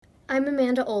I'm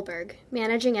Amanda Olberg,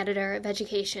 Managing Editor of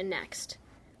Education Next.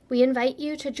 We invite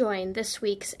you to join this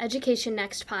week's Education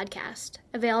Next podcast,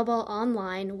 available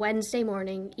online Wednesday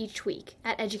morning each week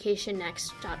at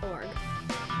educationnext.org.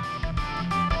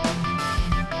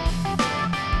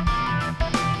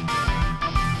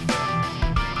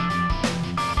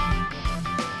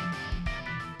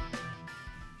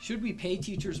 Should we pay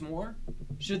teachers more?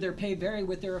 Should their pay vary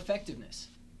with their effectiveness?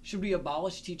 Should we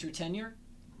abolish teacher tenure?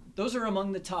 Those are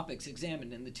among the topics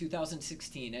examined in the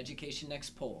 2016 Education Next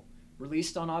poll,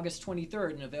 released on August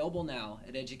 23rd and available now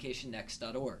at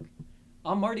educationnext.org.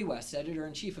 I'm Marty West,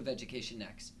 Editor-in-Chief of Education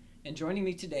Next, and joining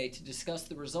me today to discuss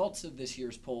the results of this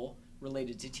year's poll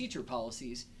related to teacher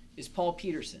policies is Paul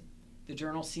Peterson, the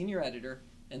journal's senior editor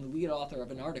and the lead author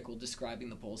of an article describing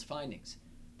the poll's findings.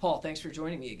 Paul, thanks for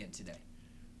joining me again today.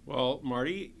 Well,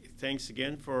 Marty, thanks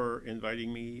again for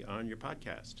inviting me on your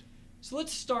podcast. So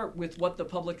let's start with what the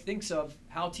public thinks of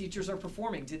how teachers are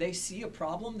performing. Do they see a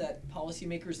problem that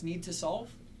policymakers need to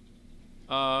solve?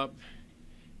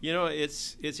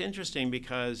 It's interesting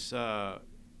because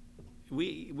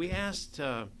we asked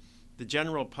the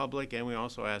general public and we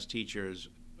also asked teachers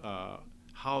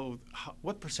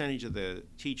what percentage of the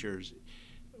teachers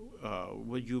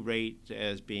would you rate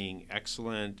as being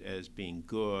excellent, as being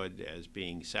good, as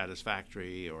being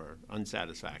satisfactory or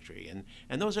unsatisfactory?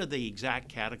 And those are the exact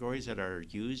categories that are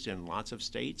used in lots of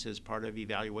states as part of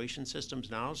evaluation systems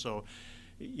now. So,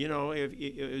 if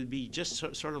it would be just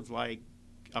sort of like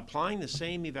applying the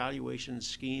same evaluation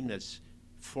scheme that's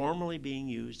formally being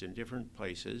used in different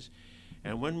places.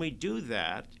 And when we do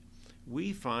that,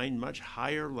 we find much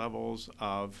higher levels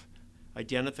of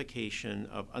identification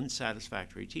of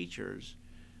unsatisfactory teachers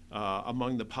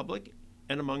among the public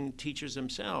and among teachers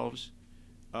themselves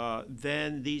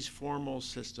than these formal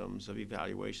systems of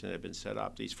evaluation that have been set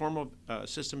up. These formal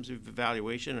systems of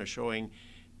evaluation are showing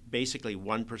basically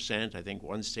 1%. I think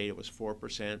one state it was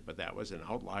 4%, but that was an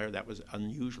outlier. That was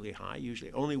unusually high.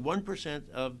 Usually only 1%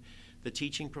 of the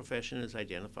teaching profession is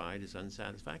identified as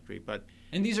unsatisfactory.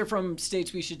 And these are from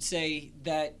states, we should say,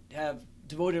 that have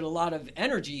devoted a lot of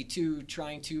energy to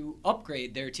trying to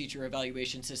upgrade their teacher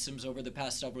evaluation systems over the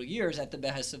past several years at the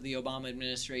behest of the Obama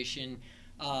administration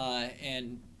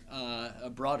and a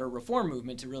broader reform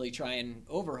movement to really try and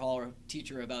overhaul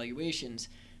teacher evaluations.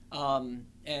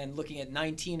 And looking at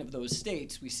 19 of those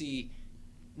states, we see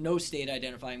no state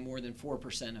identifying more than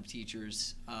 4% of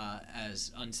teachers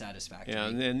as unsatisfactory. Yeah,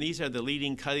 and these are the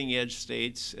leading cutting-edge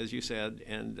states, as you said,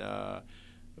 and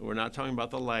we're not talking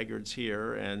about the laggards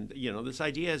here. And, this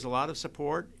idea has a lot of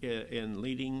support in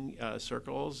leading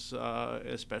circles,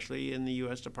 especially in the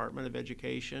U.S. Department of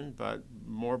Education, but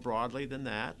more broadly than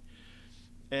that.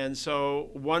 And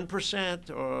so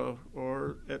 1%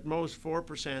 or at most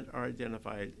 4% are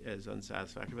identified as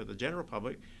unsatisfactory, but the general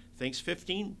public thinks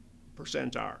 15%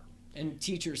 are. And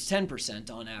teachers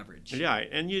 10% on average. Yeah,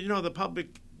 and the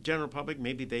general public,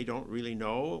 maybe they don't really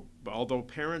know, although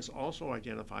parents also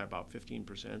identify about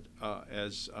 15%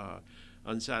 as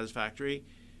unsatisfactory.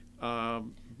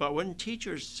 But when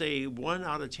teachers say 1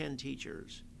 out of 10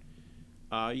 teachers,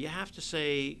 you have to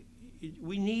say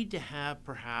we need to have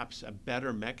perhaps a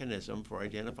better mechanism for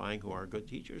identifying who our good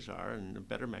teachers are and a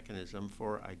better mechanism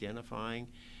for identifying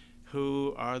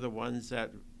who are the ones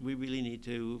that we really need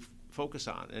to focus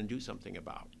on and do something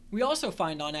about. We also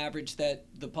find on average that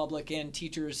the public and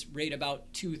teachers rate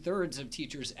about 2/3 of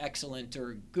teachers excellent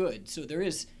or good. So there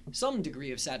is some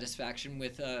degree of satisfaction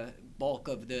with a bulk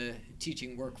of the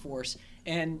teaching workforce.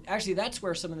 And actually that's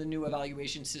where some of the new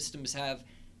evaluation systems have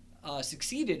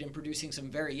succeeded in producing some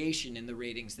variation in the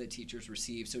ratings that teachers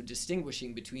receive. So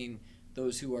distinguishing between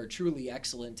those who are truly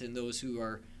excellent and those who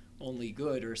are only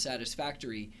good or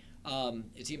satisfactory.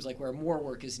 It seems like where more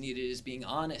work is needed is being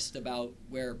honest about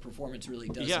where performance really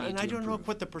does need to improve. Yeah, and I don't know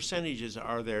what the percentages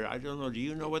are there. I don't know. Do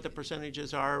you know what the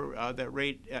percentages are that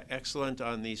rate excellent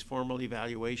on these formal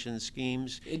evaluation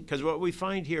schemes? Because what we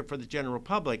find here for the general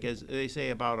public is they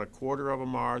say about a quarter of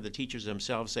them are. The teachers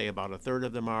themselves say about a third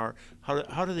of them are.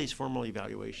 How do these formal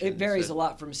evaluations? It varies a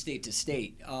lot from state to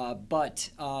state,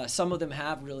 but some of them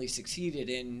have really succeeded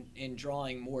in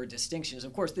drawing more distinctions.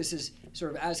 Of course, this is sort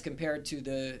of as compared to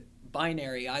the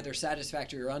binary, either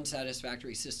satisfactory or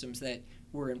unsatisfactory systems that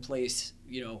were in place,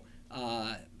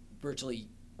 virtually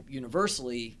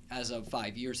universally as of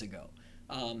 5 years ago.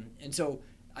 And so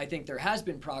I think there has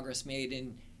been progress made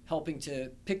in helping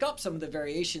to pick up some of the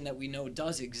variation that we know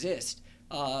does exist.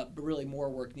 But really more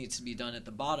work needs to be done at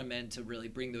the bottom end to really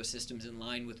bring those systems in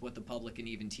line with what the public and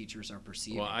even teachers are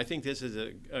perceiving. Well, I think this is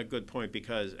a good point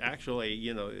because actually,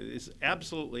 it's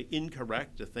absolutely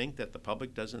incorrect to think that the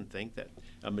public doesn't think that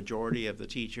a majority of the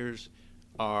teachers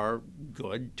are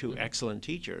good to excellent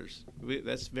teachers.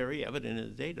 That's very evident in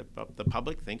the data. The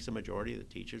public thinks the majority of the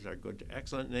teachers are good to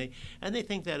excellent, and they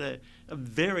think that a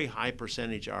very high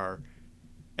percentage are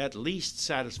at least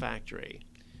satisfactory.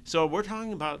 So we're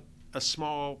talking about a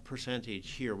small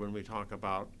percentage here when we talk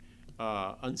about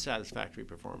unsatisfactory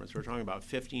performance. We're talking about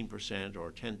 15%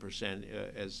 or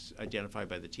 10% as identified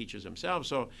by the teachers themselves.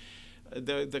 So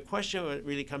the question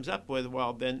really comes up with,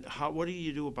 well, then what do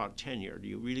you do about tenure? Do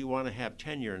you really want to have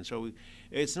tenure? And so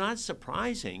it's not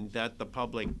surprising that the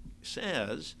public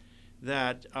says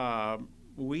that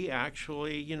we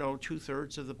actually,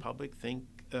 2/3 of the public think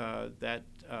that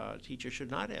teachers should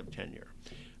not have tenure.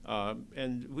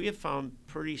 And we have found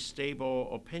pretty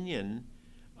stable opinion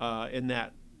in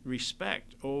that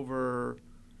respect over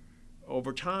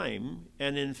time.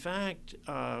 And in fact,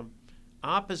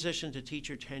 opposition to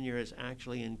teacher tenure has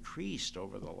actually increased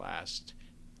over the last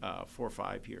 4 or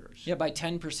 5 years. Yeah, by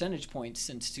 10 percentage points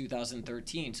since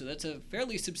 2013. So that's a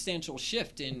fairly substantial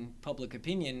shift in public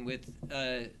opinion with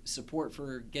support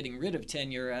for getting rid of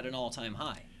tenure at an all-time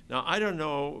high. Now, I don't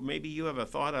know, maybe you have a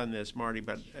thought on this, Marty,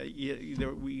 but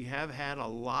we have had a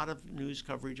lot of news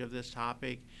coverage of this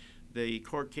topic. The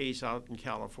court case out in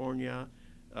California,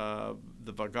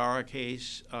 the Vergara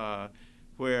case,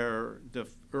 where the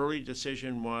early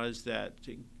decision was that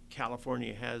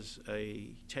California has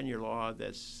a tenure law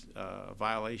that's a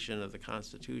violation of the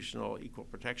constitutional equal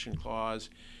protection clause.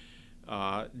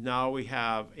 Now we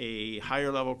have a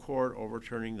higher level court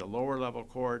overturning the lower level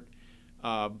court.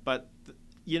 But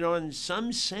in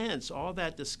some sense, all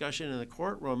that discussion in the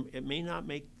courtroom, it may not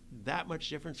make that much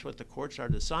difference what the courts are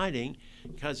deciding,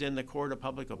 because in the court of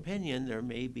public opinion, there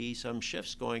may be some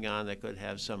shifts going on that could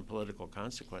have some political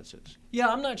consequences. Yeah,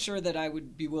 I'm not sure that I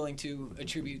would be willing to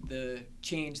attribute the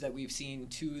change that we've seen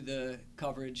to the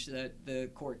coverage that the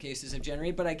court cases have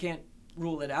generated, but I can't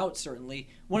rule it out, certainly.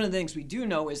 One of the things we do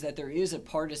know is that there is a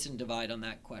partisan divide on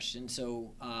that question,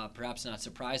 so perhaps not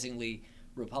surprisingly,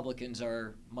 Republicans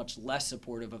are much less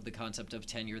supportive of the concept of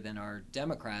tenure than are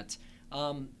Democrats.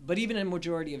 But even a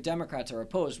majority of Democrats are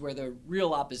opposed. Where the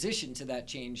real opposition to that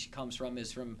change comes from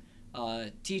is from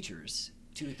teachers.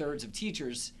 2/3 of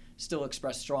teachers still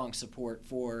express strong support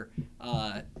for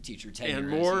teacher tenure.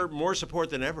 And more support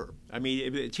than ever. I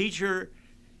mean,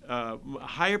 a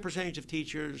higher percentage of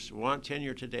teachers want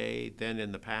tenure today than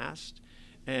in the past,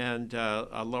 and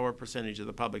a lower percentage of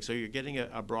the public. So you're getting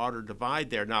a broader divide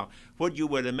there. Now, what you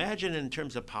would imagine in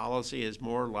terms of policy is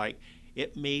more like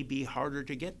it may be harder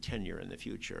to get tenure in the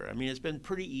future. I mean, it's been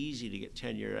pretty easy to get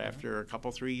tenure after a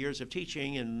couple, 3 years of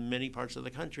teaching in many parts of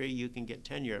the country. You can get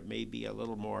tenure. It may be a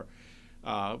little more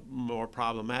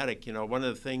problematic. One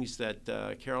of the things that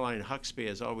Caroline Huxby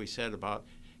has always said about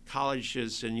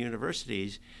colleges and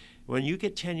universities, when you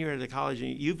get tenure at a college,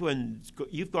 you've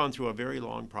gone through a very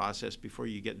long process before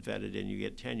you get vetted and you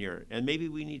get tenure. And maybe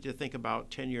we need to think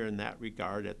about tenure in that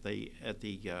regard at the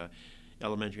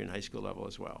elementary and high school level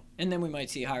as well. And then we might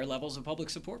see higher levels of public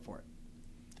support for it.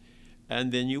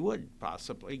 And then you would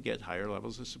possibly get higher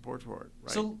levels of support for it,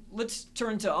 right? So let's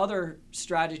turn to other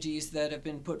strategies that have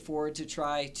been put forward to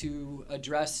try to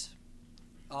address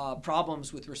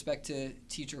problems with respect to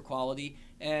teacher quality.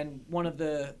 And one of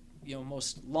the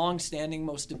most long-standing,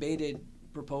 most debated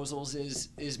proposals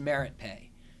is merit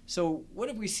pay. So what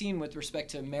have we seen with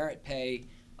respect to merit pay,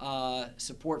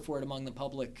 support for it among the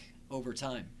public over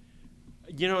time?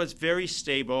 It's very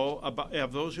stable.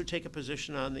 Of those who take a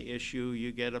position on the issue,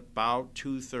 you get about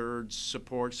 2/3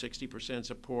 support, 60%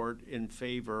 support in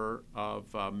favor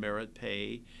of merit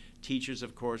pay. Teachers,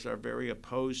 of course, are very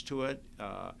opposed to it.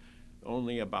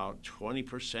 Only about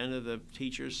 20% of the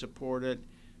teachers support it,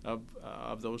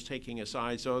 of those taking a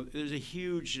side. So there's a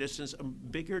huge distance, a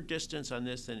bigger distance on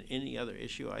this than any other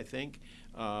issue, I think,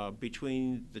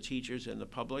 between the teachers and the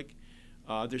public.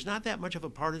 There's not that much of a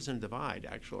partisan divide,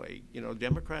 actually.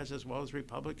 Democrats as well as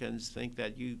Republicans think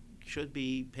that you should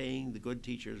be paying the good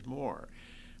teachers more.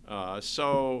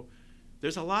 So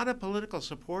there's a lot of political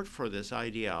support for this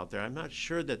idea out there. I'm not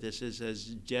sure that this is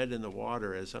as dead in the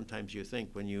water as sometimes you think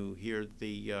when you hear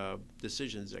the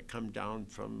decisions that come down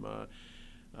from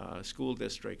school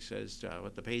districts as to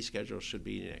what the pay schedule should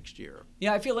be next year.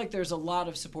 Yeah, I feel like there's a lot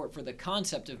of support for the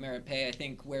concept of merit pay. I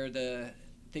think where the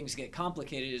things get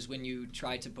complicated is when you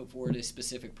try to put forward a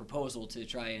specific proposal to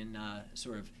try and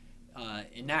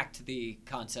enact the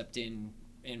concept in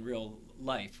real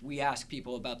life. We ask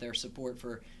people about their support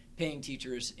for paying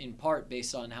teachers in part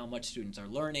based on how much students are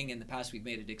learning. In the past, we've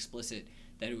made it explicit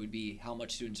that it would be how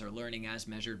much students are learning as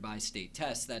measured by state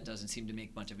tests. That doesn't seem to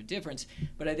make much of a difference.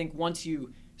 But I think once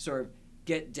you sort of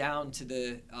get down to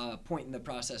the point in the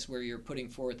process where you're putting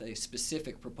forth a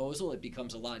specific proposal, it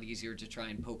becomes a lot easier to try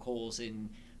and poke holes in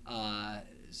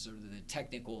sort of the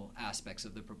technical aspects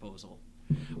of the proposal.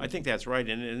 I think that's right.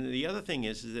 And the other thing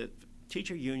is that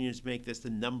teacher unions make this the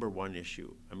number one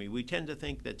issue. I mean, we tend to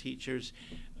think that teachers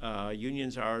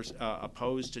unions are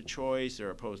opposed to choice,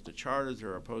 they're opposed to charters,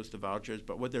 they're opposed to vouchers,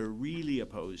 but what they're really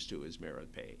opposed to is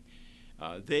merit pay.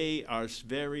 They are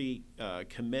very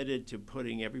committed to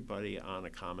putting everybody on a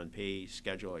common pay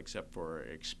schedule except for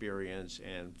experience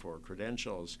and for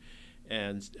credentials.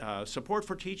 And support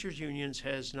for teachers unions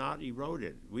has not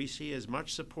eroded. We see as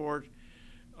much support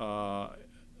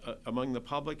among the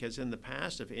public as in the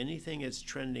past. If anything, it's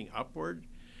trending upward.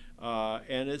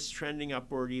 And it's trending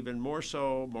upward even more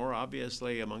so, more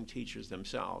obviously, among teachers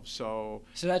themselves. So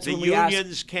that's the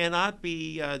unions cannot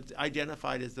be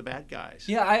identified as the bad guys.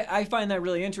 Yeah, I find that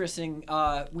really interesting.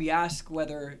 We ask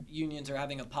whether unions are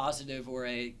having a positive or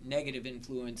a negative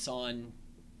influence on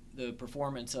the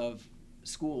performance of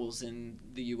schools in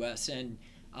the U.S. And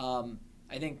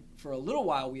I think for a little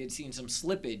while we had seen some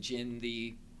slippage in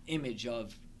the image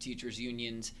of teachers'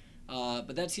 unions.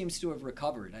 But that seems to have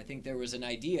recovered. I think there was an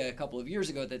idea a couple of years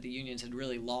ago that the unions had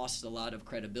really lost a lot of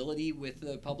credibility with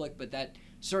the public, but that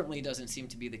certainly doesn't seem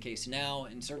to be the case now,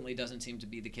 and certainly doesn't seem to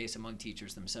be the case among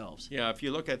teachers themselves. Yeah, if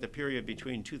you look at the period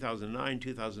between 2009 and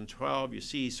 2012, you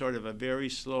see sort of a very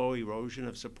slow erosion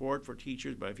of support for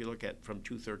teachers, but if you look at from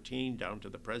 2013 down to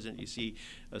the present, you see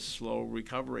a slow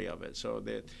recovery of it. So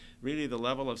that really the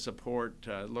level of support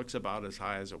looks about as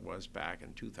high as it was back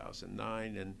in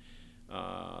 2009, and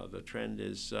the trend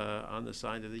is on the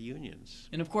side of the unions.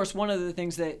 And of course, one of the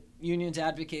things that unions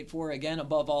advocate for, again,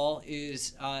 above all,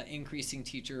 is increasing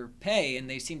teacher pay, and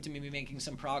they seem to be making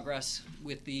some progress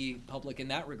with the public in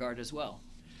that regard as well.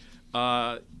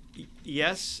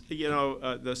 Yes,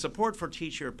 the support for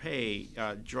teacher pay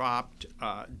dropped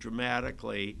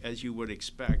dramatically, as you would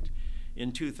expect,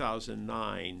 in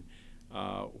 2009.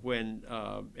 When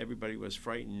everybody was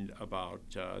frightened about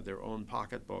their own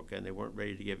pocketbook and they weren't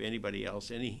ready to give anybody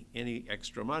else any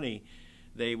extra money.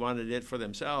 They wanted it for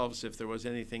themselves if there was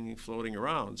anything floating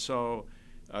around. So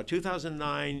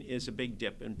 2009 is a big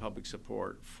dip in public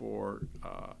support for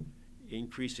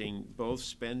increasing both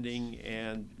spending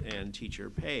and teacher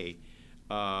pay.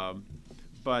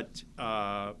 But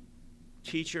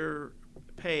teacher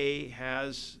pay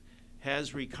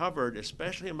has recovered,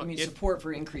 especially among... support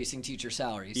for increasing teacher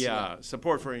salaries. Yeah,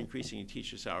 support for increasing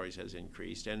teacher salaries has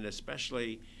increased, and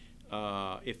especially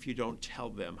if you don't tell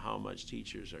them how much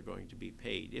teachers are going to be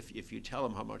paid. If you tell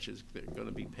them how much is going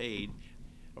to be paid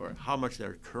or how much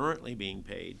they're currently being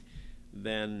paid,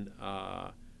 then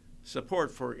support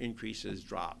for increases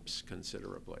drops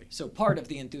considerably. So part of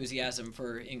the enthusiasm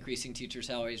for increasing teacher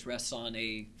salaries rests on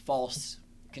a false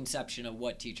conception of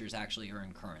what teachers actually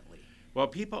earn currently. Well,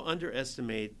 people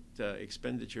underestimate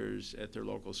expenditures at their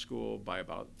local school by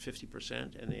about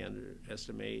 50%, and they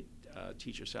underestimate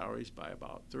teacher salaries by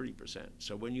about 30%.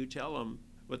 So when you tell them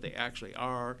what they actually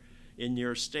are in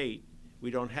your state,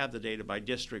 we don't have the data by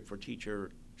district for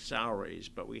teacher salaries,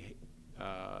 but we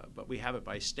have it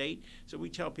by state. So we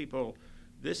tell people,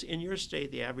 this in your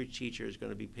state, the average teacher is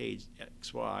going to be paid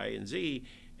X, Y, and Z.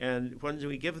 And when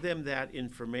we give them that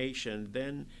information,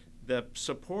 then the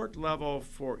support level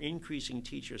for increasing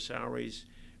teacher salaries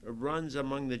runs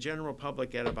among the general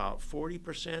public at about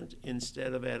 40%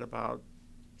 instead of at about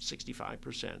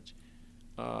 65%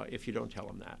 if you don't tell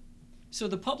them that. So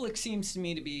the public seems to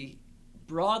me to be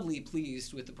broadly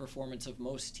pleased with the performance of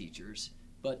most teachers,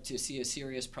 but to see a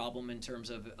serious problem in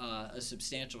terms of a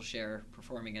substantial share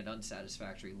performing at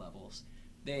unsatisfactory levels.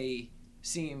 They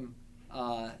seem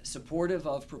supportive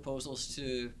of proposals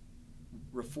to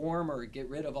reform or get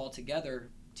rid of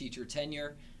altogether teacher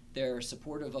tenure. They're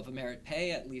supportive of a merit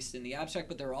pay, at least in the abstract,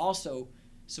 but they're also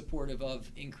supportive of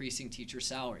increasing teacher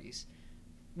salaries.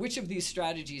 Which of these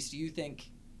strategies do you think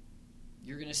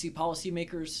you're going to see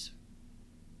policymakers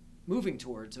moving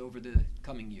towards over the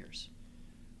coming years?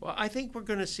 Well, I think we're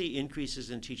going to see increases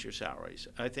in teacher salaries.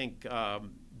 I think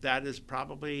that is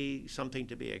probably something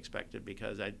to be expected,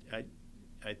 because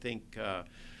I think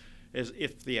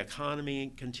if the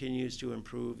economy continues to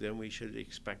improve, then we should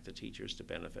expect the teachers to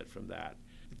benefit from that.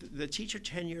 The teacher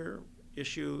tenure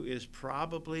issue is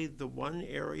probably the one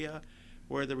area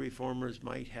where the reformers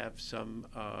might have some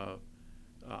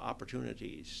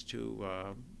opportunities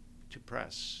to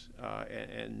press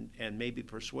and maybe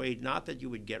persuade, not that you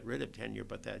would get rid of tenure,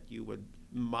 but that you would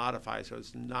modify so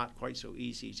it's not quite so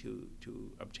easy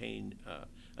to obtain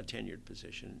a tenured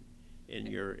position in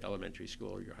your elementary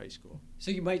school or your high school.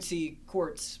 So you might see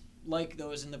courts like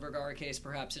those in the Vergara case,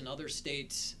 perhaps in other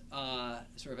states,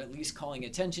 sort of at least calling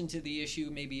attention to the issue,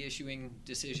 maybe issuing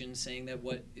decisions saying that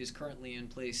what is currently in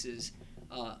place is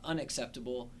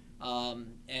unacceptable,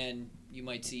 and you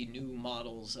might see new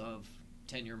models of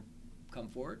tenure come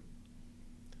forward?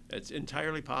 It's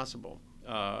entirely possible.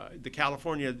 The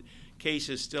California case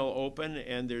is still open,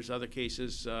 and there's other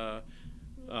cases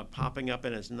popping up,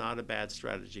 and it's not a bad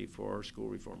strategy for school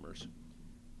reformers.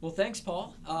 Well, thanks,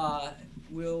 Paul.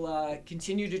 We'll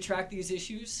continue to track these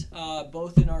issues,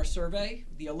 both in our survey.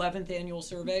 The 11th annual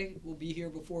survey will be here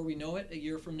before we know it, a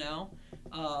year from now.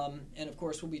 And, of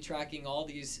course, we'll be tracking all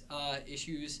these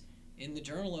issues in the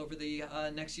journal over the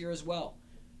next year as well.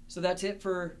 So that's it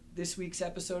for this week's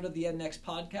episode of the EdNext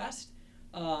podcast.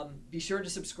 Be sure to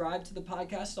subscribe to the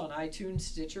podcast on iTunes,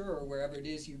 Stitcher, or wherever it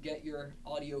is you get your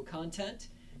audio content.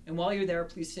 And while you're there,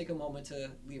 please take a moment to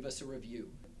leave us a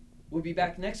review. We'll be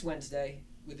back next Wednesday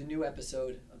with a new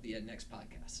episode of the EdNext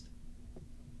podcast.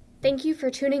 Thank you for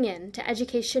tuning in to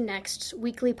Education Next's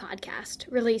weekly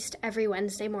podcast, released every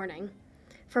Wednesday morning.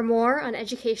 For more on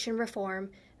education reform,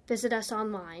 visit us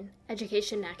online,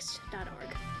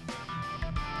 educationnext.org.